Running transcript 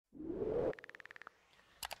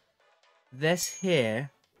This here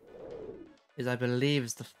is, I believe,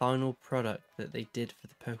 is the final product that they did for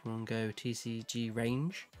the Pokemon Go TCG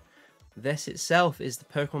range. This itself is the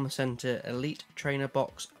Pokemon Center Elite Trainer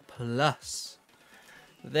Box Plus.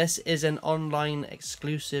 This is an online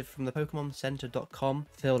exclusive from the PokemonCenter.com.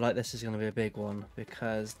 I feel like this is going to be a big one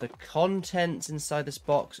because the contents inside this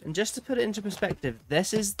box, and just to put it into perspective,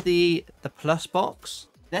 this is the Plus box.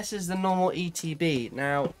 This is the normal ETB.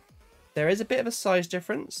 Now, there is a bit of a size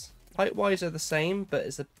difference. Height-wise are the same, but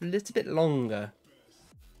it's a little bit longer.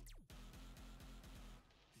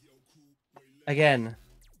 Again,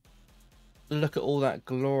 look at all that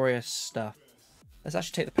glorious stuff. Let's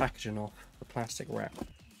actually take the packaging off, the plastic wrap.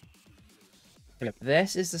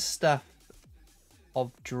 This is the stuff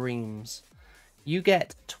of dreams. You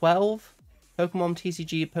get 12 Pokemon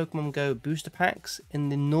TCG Pokemon Go booster packs. In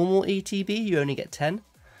the normal ETB, you only get 10.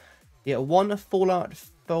 You get one full art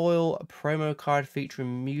foil promo card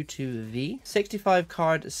featuring Mewtwo V, 65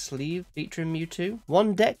 card sleeve featuring Mewtwo,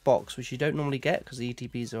 one deck box, which you don't normally get because the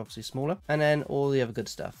ETBs are obviously smaller, and then all the other good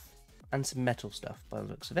stuff. And some metal stuff by the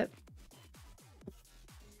looks of it.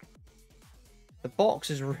 The box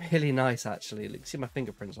is really nice, actually. You can see my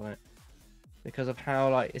fingerprints on it because of how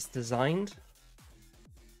like it's designed.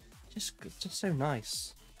 Just so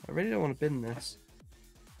nice. I really don't want to bin this.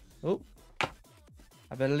 Oh,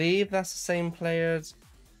 I believe that's the same players.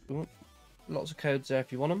 Ooh, lots of codes there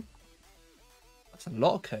if you want them. That's a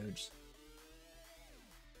lot of codes.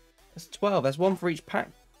 That's 12. There's one for each pack.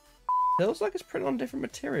 Feels like it's printed on different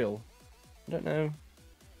material. I don't know.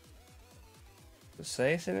 Does it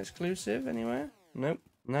say it's an exclusive anywhere? Nope.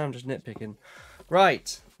 Now I'm just nitpicking.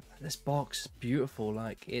 Right. This box is beautiful.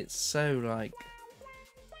 Like, it's so, like,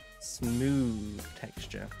 smooth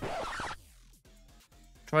texture.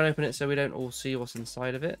 Try and open it so we don't all see what's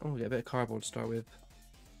inside of it. Oh, we get a bit of cardboard to start with.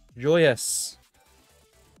 Joyous.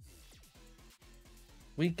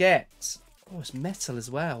 We get... Oh, it's metal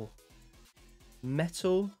as well.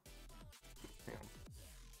 Metal.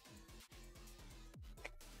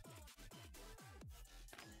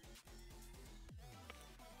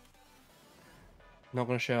 Not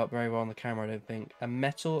going to show up very well on the camera, I don't think. A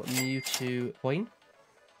metal Mewtwo coin.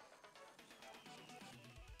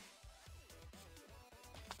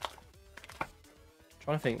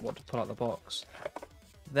 Trying to think what to pull out the box.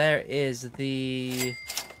 There is the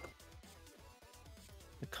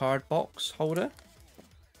card box holder.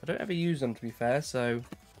 I don't ever use them, to be fair, so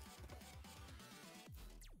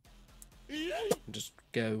just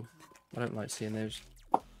go. I don't like seeing those.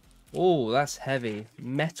 Oh, that's heavy.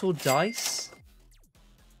 Metal dice.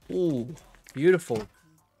 Oh, beautiful.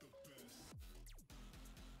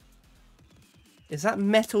 Is that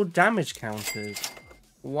metal damage counters?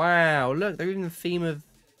 Wow, look, they're even the theme of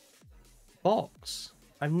box.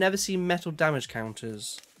 I've never seen metal damage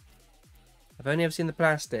counters. I've only ever seen the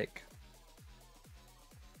plastic.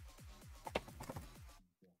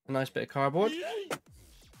 A nice bit of cardboard.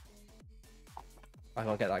 I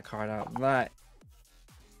gotta get that card out. That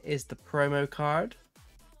is the promo card.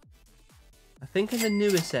 I think in the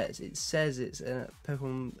newer sets it says it's a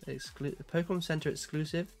Pokemon Center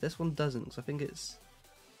exclusive. This one doesn't, so I think it's...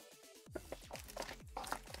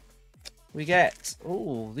 We get...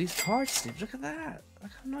 Oh, these card sleeves. Look at that.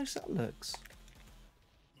 Look how nice that looks.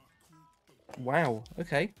 Wow,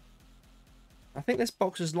 okay. I think this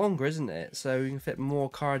box is longer, isn't it? So you can fit more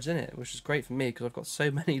cards in it, which is great for me because I've got so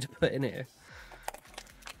many to put in here.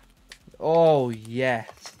 Oh, yes.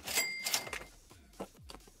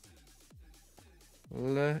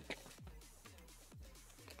 Look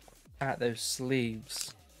at those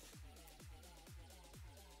sleeves.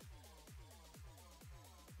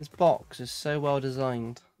 This box is so well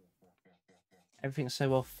designed. Everything's so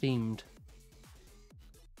well themed.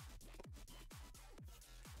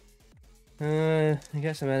 You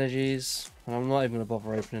get some energies, and I'm not even going to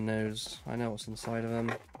bother opening those. I know what's inside of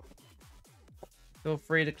them. Feel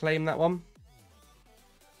free to claim that one.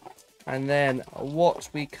 And then what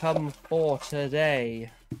we come for today.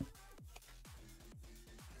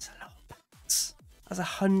 That's a lot of packs. That's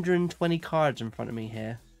 120 cards in front of me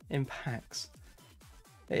here in packs.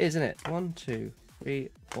 It is, isn't it? 1, 2, 3,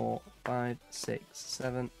 4, 5, 6,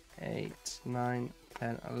 7, 8, 9,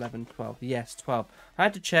 10, 11, 12. Yes, 12. I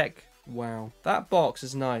had to check. Wow. That box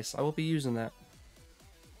is nice. I will be using that.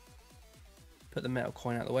 Put the metal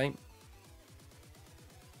coin out of the way.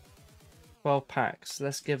 12 packs.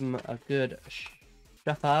 Let's give them a good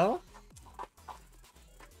shuffle.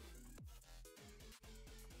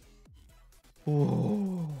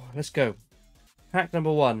 Ooh, let's go. Pack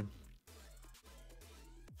number 1.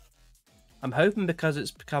 I'm hoping because it's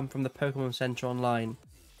come from the Pokemon Center Online,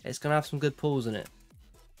 it's going to have some good pulls in it.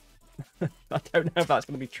 I don't know if that's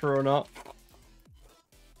going to be true or not.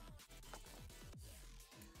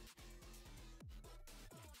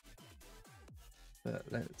 But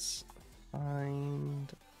let's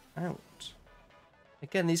find out.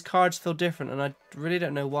 Again, these cards feel different, and I really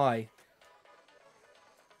don't know why.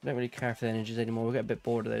 I don't really care for the energies anymore. We get a bit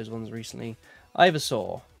bored of those ones recently.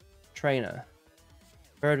 Ivysaur. Trainer.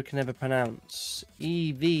 Bird we can never pronounce.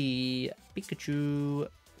 Eevee. Pikachu.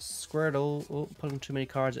 Squirtle. Oh, pulling too many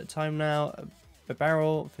cards at a time now.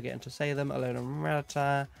 Barrel. Forgetting to say them. Alolan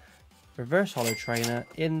Rattata. Reverse Holo Trainer.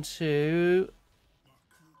 Into...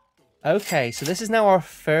 Okay, so this is now our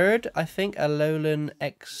third, I think, Alolan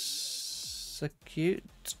Executor.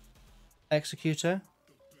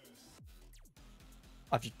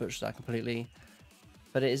 I've just butchered that completely.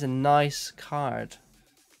 But it is a nice card.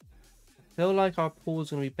 I feel like our pool is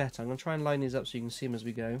going to be better. I'm going to try and line these up so you can see them as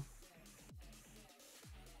we go.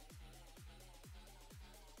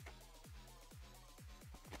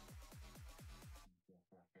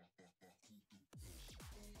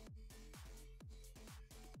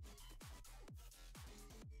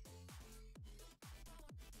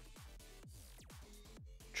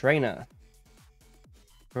 Trainer.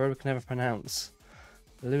 Word we can never pronounce.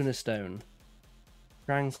 Lunastone.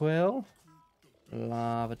 Tranquil.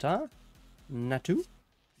 Larvitar. Natu.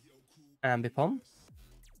 Ambipom.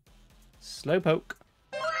 Slowpoke.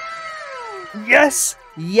 Yes!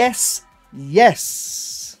 Yes!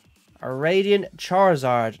 Yes! A Radiant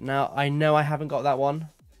Charizard. Now, I know I haven't got that one.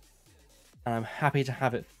 And I'm happy to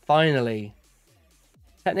have it finally.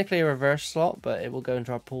 Technically a reverse slot, but it will go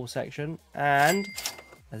into our pool section. And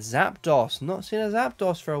a Zapdos. Not seen a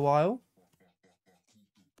Zapdos for a while.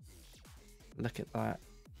 Look at that.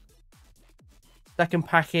 Second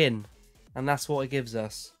pack in. And that's what it gives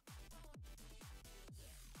us.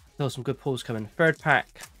 Still some good pulls coming. Third pack.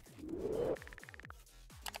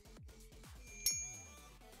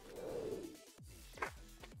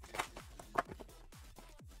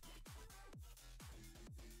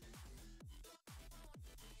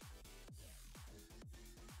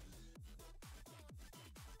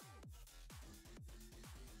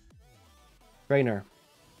 Trainer.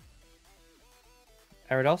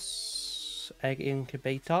 Gyarados. Egg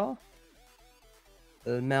Incubator.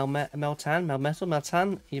 Melmetal,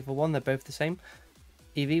 either one, they're both the same.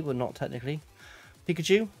 Eevee, well, not technically.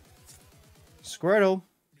 Pikachu. Squirtle.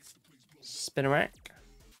 Spinarak.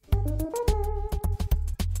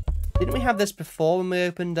 Didn't we have this before when we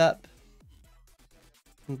opened up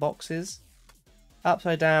boxes?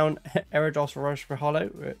 Upside down, Gyarados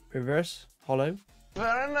reverse hollow.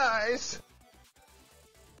 Very nice.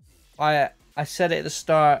 I said it at the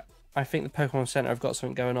start. I think the Pokemon Center have got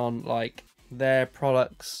something going on. Like, their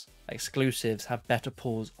products, exclusives, have better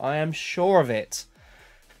pulls. I am sure of it.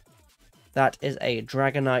 That is a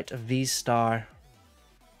Dragonite V-Star.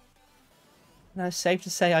 Now, it's safe to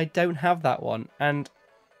say I don't have that one. And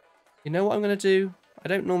you know what I'm going to do? I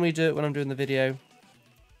don't normally do it when I'm doing the video.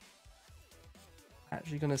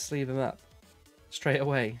 Actually going to sleeve them up straight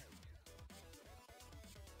away.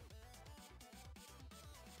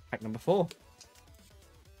 Pack number 4.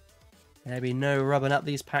 There'll be no rubbing up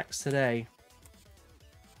these packs today.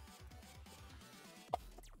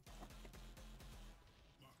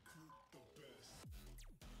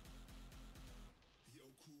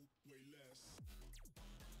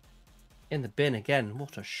 In the bin again.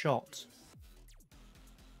 What a shot.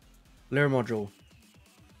 Lure Module.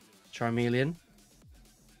 Charmeleon.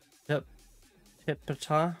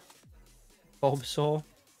 Pipita. Bulbasaur.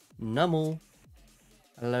 Numel.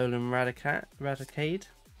 Alolan Raticate.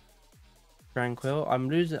 Tranquil.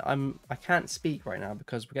 I can't speak right now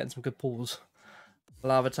because we're getting some good pulls.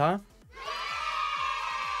 Larvitar.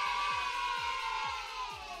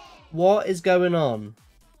 What is going on?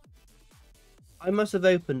 I must have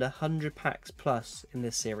opened 100 packs plus in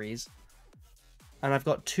this series. And I've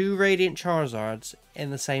got 2 Radiant Charizards in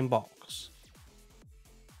the same box.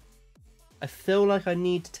 I feel like I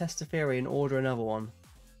need to test a theory and order another one.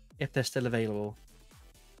 If they're still available.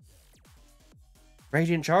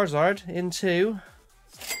 Radiant Charizard into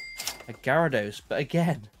a Gyarados. But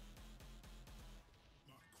again,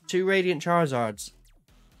 2 Radiant Charizards.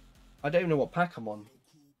 I don't even know what pack I'm on.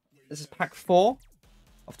 This is pack 4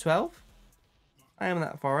 of 12. I am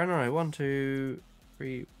that far in. I don't know. 1, 2,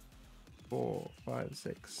 3, 4, 5,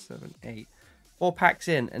 6, 7, 8. 4 packs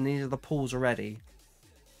in, and these are the pulls already.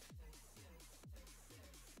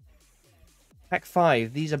 Pack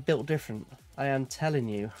 5. These are built different. I am telling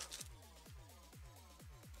you.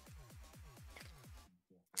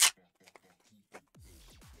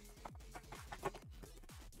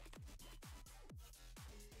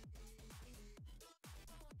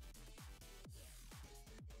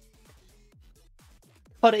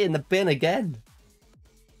 Put it in the bin again.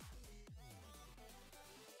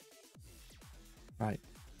 Right.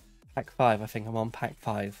 Pack 5. I think I'm on pack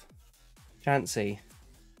 5. Chansey.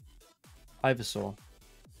 Ivysaur.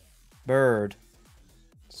 Bird.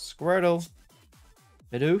 Squirtle.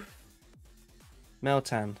 Bidoof.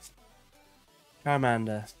 Meltan.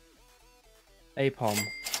 Charmander. Apom.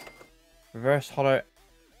 Reverse Hollow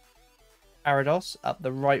Ariados up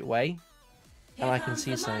the right way. And I can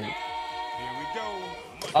see something. Here we go.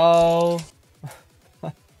 Oh.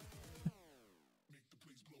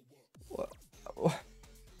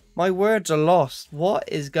 My words are lost. What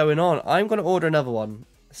is going on? I'm going to order another one.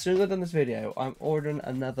 As soon as I've done this video, I'm ordering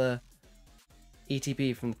another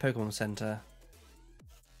ETB from the Pokemon Center.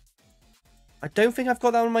 I don't think I've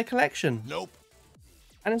got that one in my collection. Nope.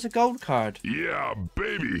 And it's a gold card. Yeah,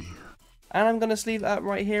 baby. And I'm going to sleeve it up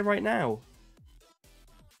right here, right now.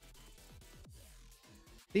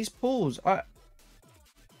 These pulls are...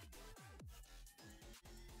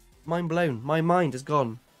 mind blown. My mind is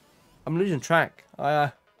gone. I'm losing track.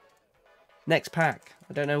 Next pack.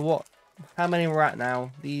 I don't know what. How many we're at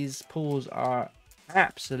now. These pulls are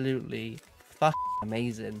absolutely fucking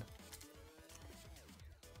amazing.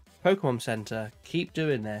 Pokemon Center, keep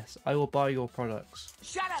doing this. I will buy your products.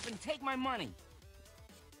 Shut up and take my money.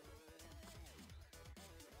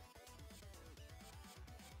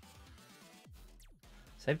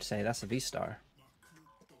 Safe to say that's a V-Star.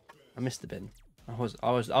 I missed the bin. I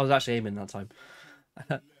was actually aiming that time.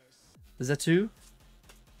 Is there 2?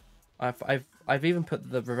 I've even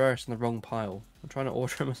put the reverse in the wrong pile. I'm trying to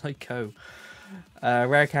order them as I go.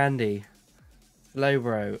 Rare Candy.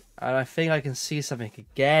 Slowbro. And I think I can see something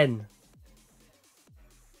again.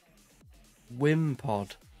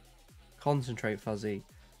 Wimpod. Concentrate Fuzzy.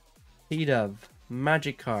 P-Dove.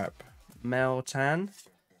 Magikarp. Meltan.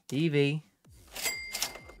 Eevee.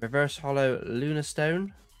 Reverse Hollow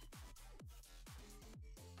Lunastone.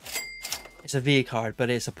 It's a V card, but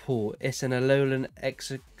it's a pull. It's an Alolan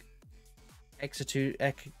X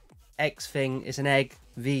thing. It's an egg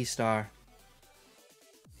V-Star.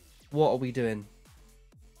 What are we doing?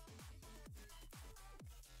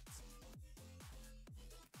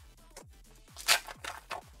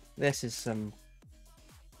 This is some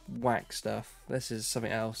whack stuff. This is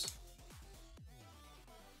something else.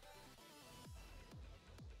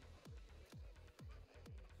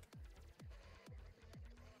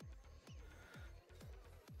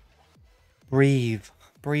 Breathe.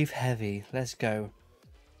 Breathe heavy. Let's go.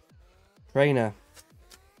 Trainer.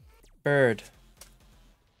 Bird.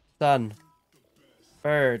 Sun.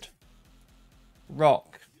 Bird.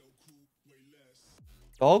 Rock.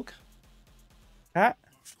 Dog. Cat.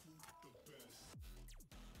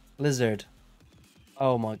 Lizard.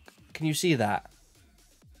 Oh my... Can you see that?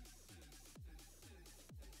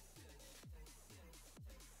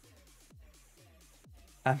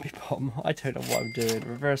 Ambipom. I don't know what I'm doing.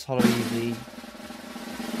 Reverse Hollow Eevee.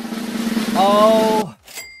 Oh!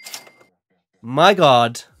 My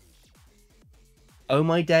god. Oh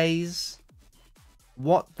my days.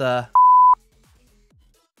 What the...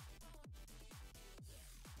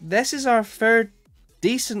 This is our 3rd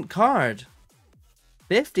decent card.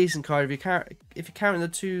 5th decent card if you're counting the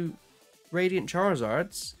 2 Radiant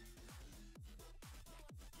Charizards.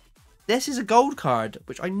 This is a gold card,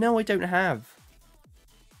 which I know I don't have.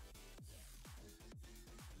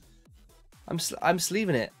 I'm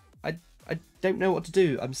sleeving it. I don't know what to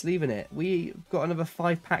do. I'm sleeving it. We've got another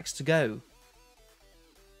 5 packs to go.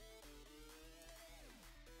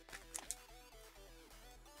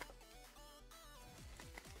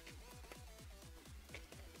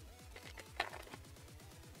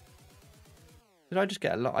 Did I just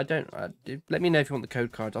get a lot? I don't... let me know if you want the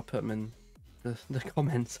code cards. I'll put them in the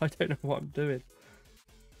comments. I don't know what I'm doing.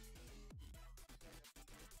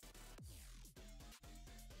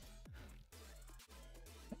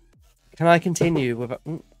 Can I continue without...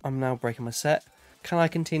 I'm now breaking my set. Can I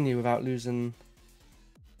continue without losing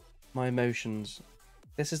my emotions?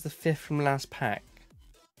 This is the 5th from last pack.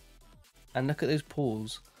 And look at those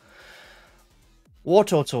pulls.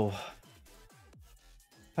 Wartortle.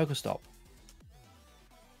 Pokestop.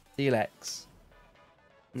 Steelix.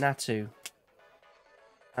 Natu.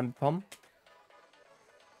 Ambipom.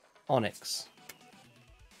 Onyx.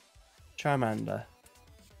 Charmander.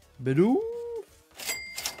 Bidoof.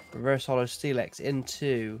 Reverse Hollow Steelix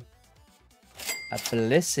into a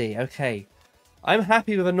Blissey. Okay. I'm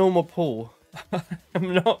happy with a normal pull.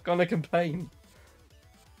 I'm not going to complain.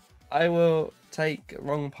 I will take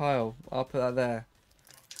wrong pile. I'll put that there.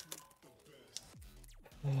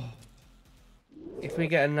 If we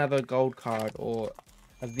get another gold card or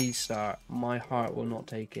a V-Star, my heart will not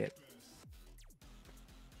take it.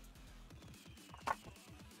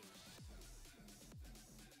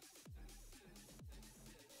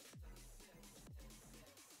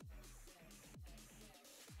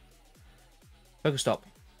 Pokestop.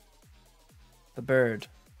 The bird.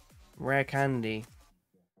 Rare candy.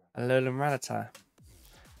 Alolan Rattata.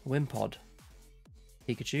 Wimpod.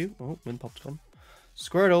 Pikachu. Oh, Wimpod's gone.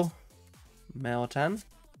 Squirtle. Meltan.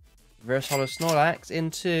 Reverse Hollow Snorlax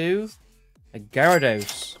into a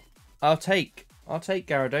Gyarados. I'll take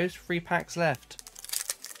Gyarados. 3 packs left.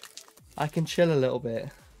 I can chill a little bit.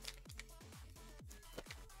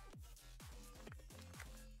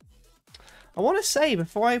 I want to say,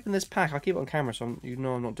 before I open this pack, I'll keep it on camera so you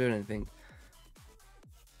know I'm not doing anything.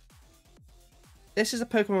 This is a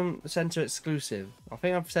Pokemon Center exclusive. I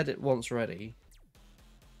think I've said it once already.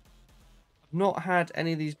 I've not had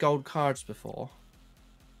any of these gold cards before.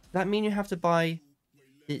 Does that mean you have to buy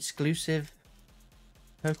the exclusive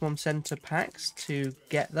Pokemon Center packs to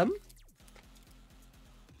get them?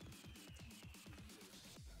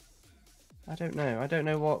 I don't know. I don't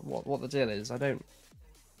know what the deal is. I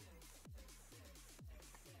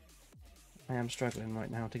am struggling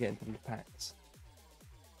right now to get into the packs.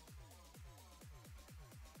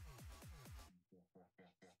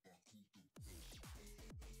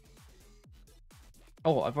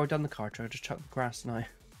 Oh, I've already done the card trick. I just chucked the grass now.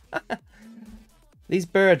 These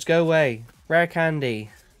birds, go away. Rare candy.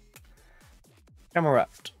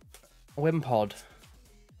 Camerupt. Wimpod.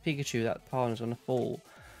 Pikachu, that pawn is gonna fall.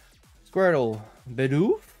 Squirtle.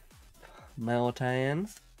 Bidoof.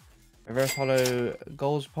 Meltan. Reverse Hollow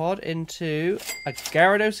Goldspod into a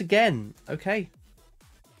Gyarados again. Okay.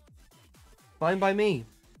 Fine by me.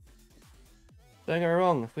 Don't get me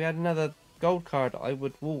wrong. If we had another gold card, I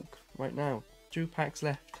would walk right now. 2 packs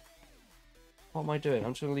left. What am I doing?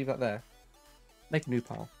 I'm just going to leave that there. Make a new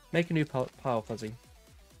pile. Make a new pile, Fuzzy.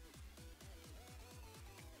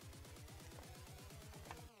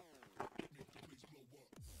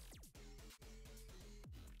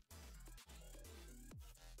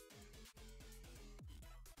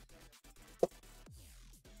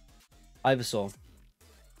 Ivysaur.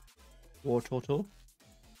 Wartortle.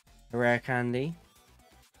 Rare Candy.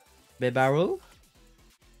 Bibarel.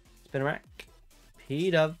 Spinarak.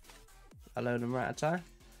 P-Dove. Alolan Rattata.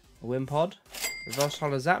 Wimpod. Reverse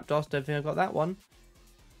Hollow Zapdos. Don't think I got that one.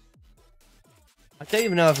 I don't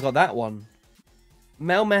even know if I got that one.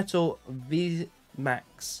 Melmetal V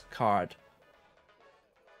Max card.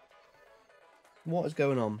 What is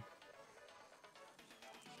going on?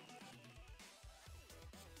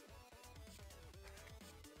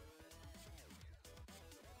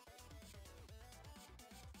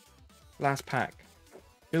 Last pack.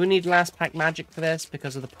 Do we need last pack magic for this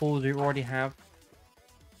because of the pools we already have?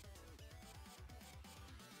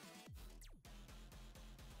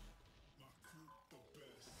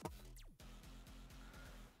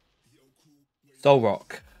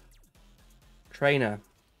 Solrock. Trainer.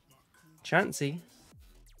 Chansey.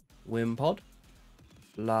 Wimpod.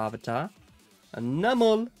 Larvitar.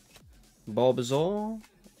 Numel. Bulbasaur.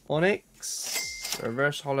 Onyx.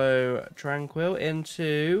 Reverse Hollow Tranquil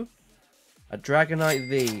into a Dragonite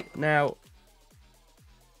V. Now,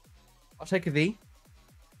 I'll take a V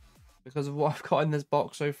because of what I've got in this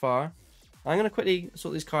box so far. I'm going to quickly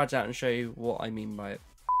sort these cards out and show you what I mean by it.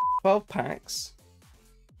 12 packs.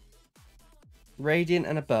 Radiant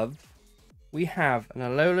and above. We have an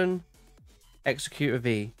Alolan Executor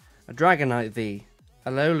V, a Dragonite V,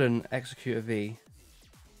 Alolan Executor V,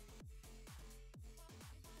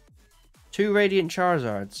 2 Radiant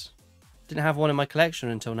Charizards. Didn't have one in my collection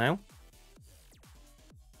until now.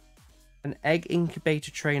 An Egg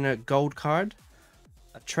Incubator Trainer Gold card,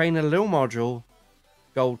 a Trainer Lil Module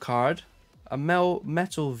Gold card, a Metal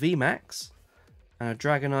VMAX, and a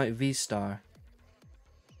Dragonite V-Star.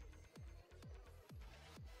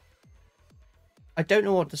 I don't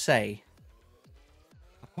know what to say.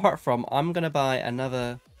 Apart from, I'm going to buy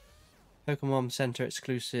another Pokemon Center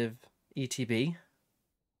exclusive ETB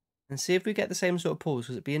and see if we get the same sort of pulls,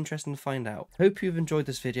 because it'd be interesting to find out. Hope you've enjoyed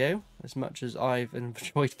this video as much as I've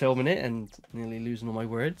enjoyed filming it and nearly losing all my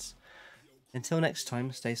words. Until next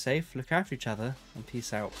time, stay safe, look after each other, and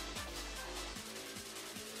peace out.